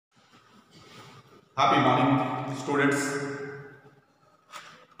Happy morning, students.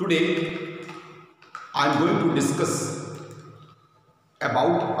 Today I am going to discuss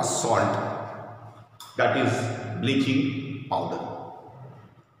about a salt, that is bleaching powder.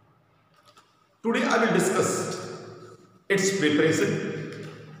 Today I will discuss its preparation,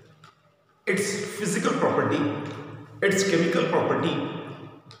 its physical property, its chemical property,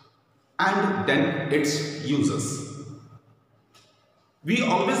 and then its uses. We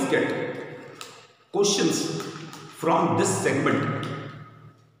always get questions from this segment.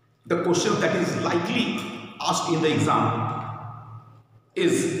 The question that is likely asked in the exam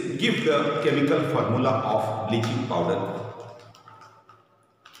is, give the chemical formula of bleaching powder.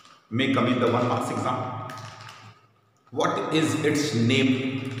 May come in the 1 marks exam. What is its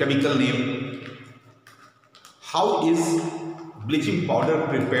name, chemical name? How is bleaching powder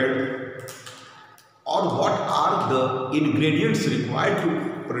prepared? Or what are the ingredients required to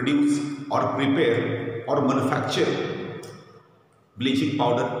produce or prepare or manufacture bleaching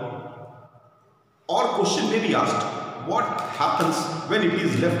powder? Or question may be asked, what happens when it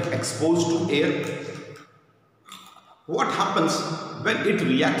is left exposed to air? What happens when it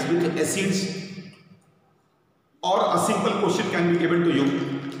reacts with acids? Or a simple question can be given to you,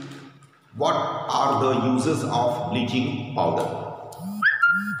 what are the uses of bleaching powder?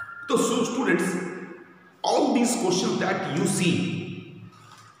 So students, all these questions that you see,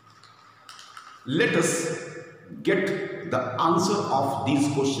 let us get the answer of these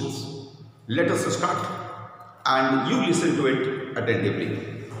questions. Let us start and you listen to it attentively.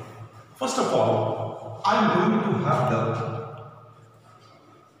 First of all, I am going to have the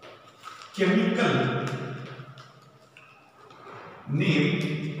chemical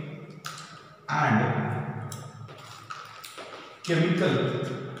name and chemical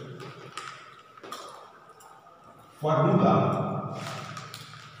formula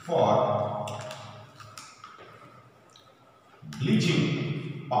for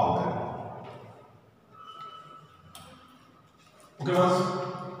bleaching powder. Okay, boss.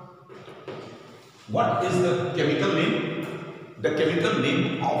 What is the chemical name? The chemical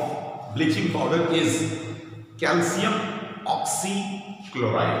name of bleaching powder is calcium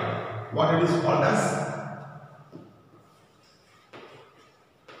oxychloride. What it is called as?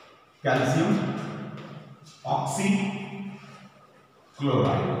 Calcium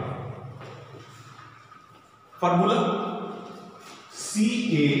oxychloride. Formula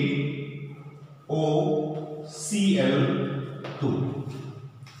CaOCl2.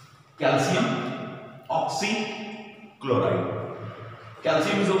 Calcium oxychloride.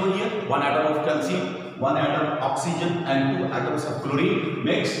 Calcium is over here, one atom of calcium, one atom of oxygen and two atoms of chlorine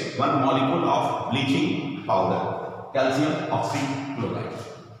makes one molecule of bleaching powder, calcium oxychloride.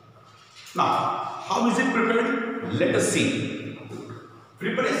 Now, how is it prepared? Let us see.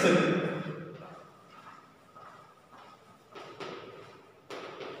 Preparation.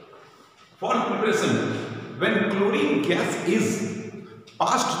 For preparation, when chlorine gas is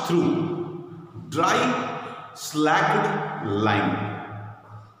passed through dry slacked lime,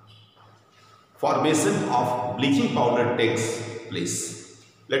 formation of bleaching powder takes place.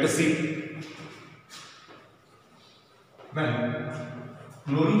 Let us see. When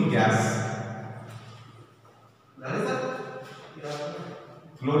chlorine gas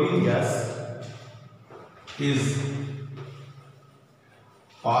is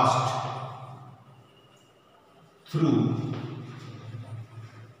passed through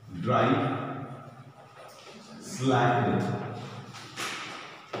dry slacked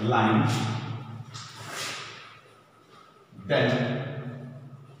lime, then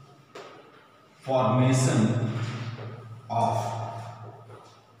formation of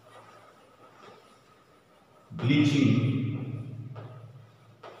bleaching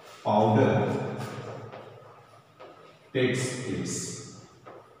powder takes place.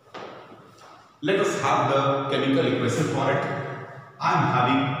 Let us have the chemical equation for it. I am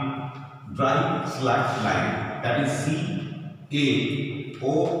having dry slacked lime, that is CaOH2,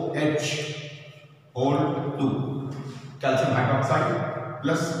 calcium hydroxide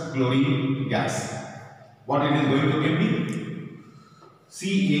plus chlorine gas. What it is going to give me?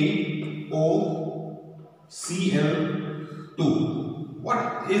 CaOCl2.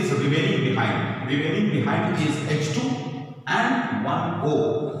 What is remaining behind? Remaining behind is H2 and one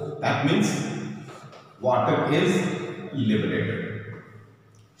O. That means water is liberated.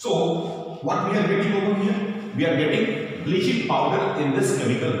 So, what we are getting over here? We are getting bleaching powder in this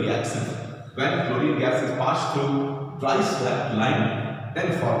chemical reaction. When chlorine gas is passed through dry slacked lime,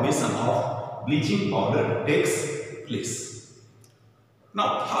 then formation of bleaching powder takes place.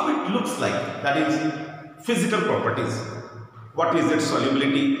 Now, how it looks like, that is physical properties. What is its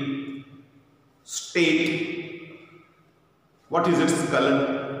solubility? state, what is its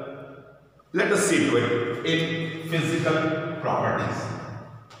color? Let us see to it in physical properties.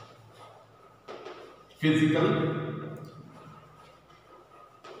 Physical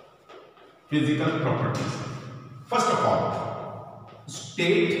properties. First of all,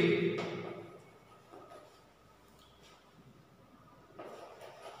 state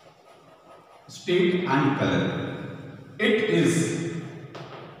and color. It is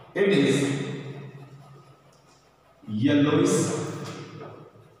yellowish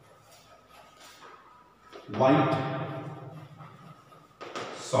white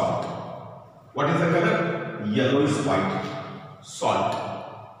salt. What is the color? Yellowish white salt.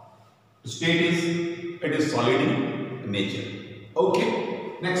 State is, it is solid in nature. Okay.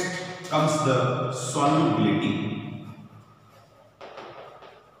 Next comes the solubility.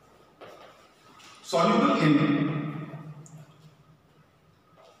 Soluble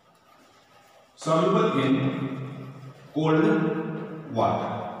in cold water.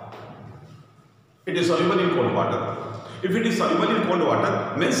 It is soluble in cold water. If it is soluble in cold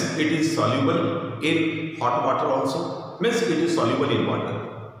water, means it is soluble in hot water also, means it is soluble in water.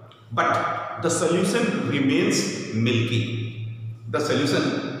 But the solution remains milky. The solution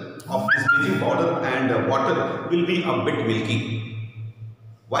of this bleaching powder and water will be a bit milky.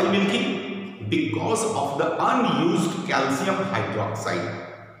 Why milky? Because of the unused calcium hydroxide.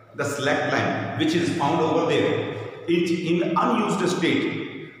 The slack line which is found over there is in unused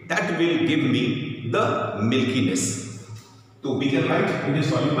state. That will give me the milkiness. So we can write it is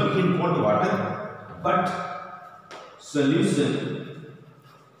soluble in cold water, but solution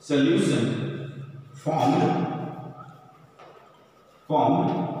formed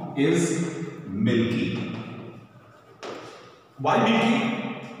is milky. Why milky?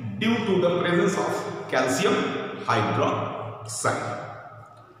 Due to the presence of calcium hydroxide.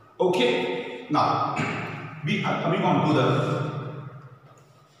 Okay, now we are coming on to the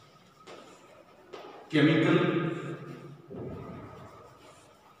chemical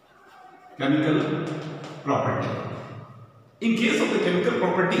property. In case of the chemical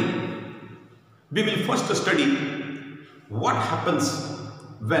property, we will first study what happens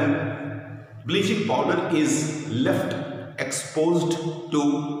when bleaching powder is left exposed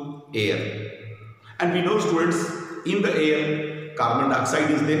to air. And we know, students, in the air carbon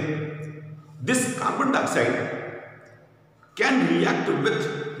dioxide is there. This carbon dioxide can react with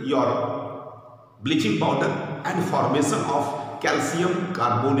your bleaching powder and formation of calcium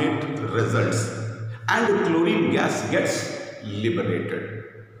carbonate results, and chlorine gas gets liberated.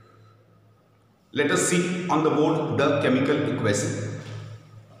 Let us see on the board the chemical equation.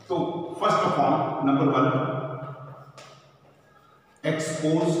 So first of all, number 1,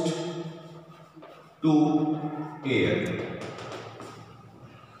 exposed to air.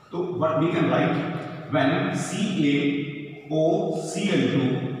 So what we can write, when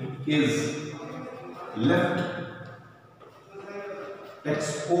CaOCl2 is left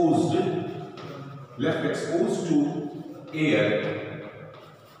exposed to air,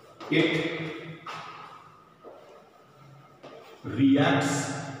 it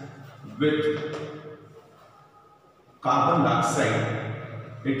reacts with carbon dioxide.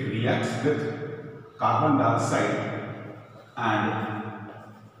 And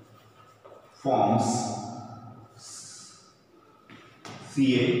forms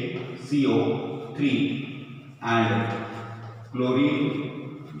CaCO3, and chlorine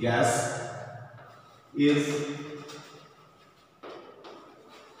gas is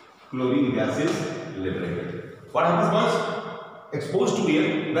liberated. What happens was, exposed to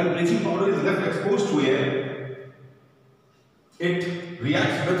air, when bleaching powder is left exposed to air, it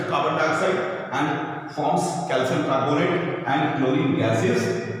reacts with carbon dioxide and forms calcium carbonate, and chlorine gas is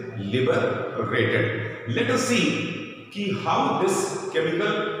liberated. Let us see how this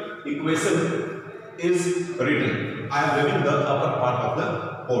chemical equation is written. I am writing the upper part of the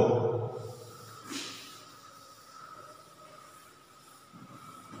board.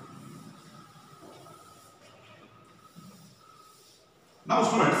 Now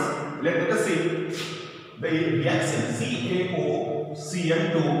students, let us see the reaction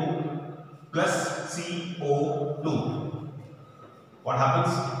CaOCl2 plus CO2. What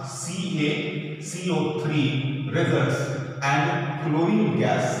happens? CaCO3 results and chlorine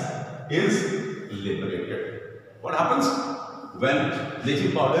gas is liberated. What happens? When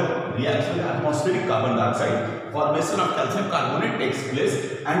bleaching powder reacts with atmospheric carbon dioxide, formation of calcium carbonate takes place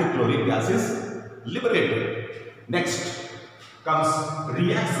and chlorine gas is liberated. Next comes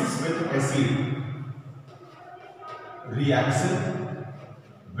reactions with acid. Reaction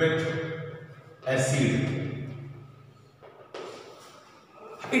with acid.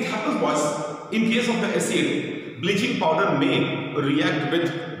 It happens was, in case of the acid, bleaching powder may react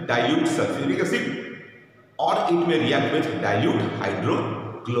with dilute sulfuric acid or it may react with dilute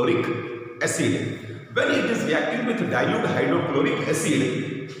hydrochloric acid. When it is reacting with dilute hydrochloric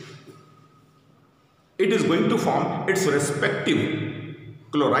acid, it is going to form its respective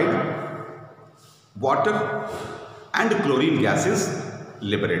chloride, water and chlorine gases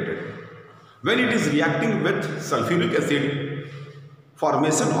liberated. When it is reacting with sulfuric acid,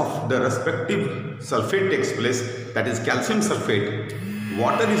 formation of the respective sulfate takes place, that is calcium sulfate,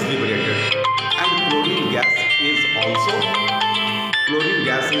 water is liberated and chlorine gas is also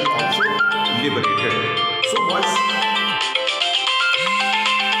liberated. So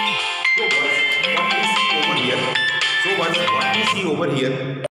what we see over here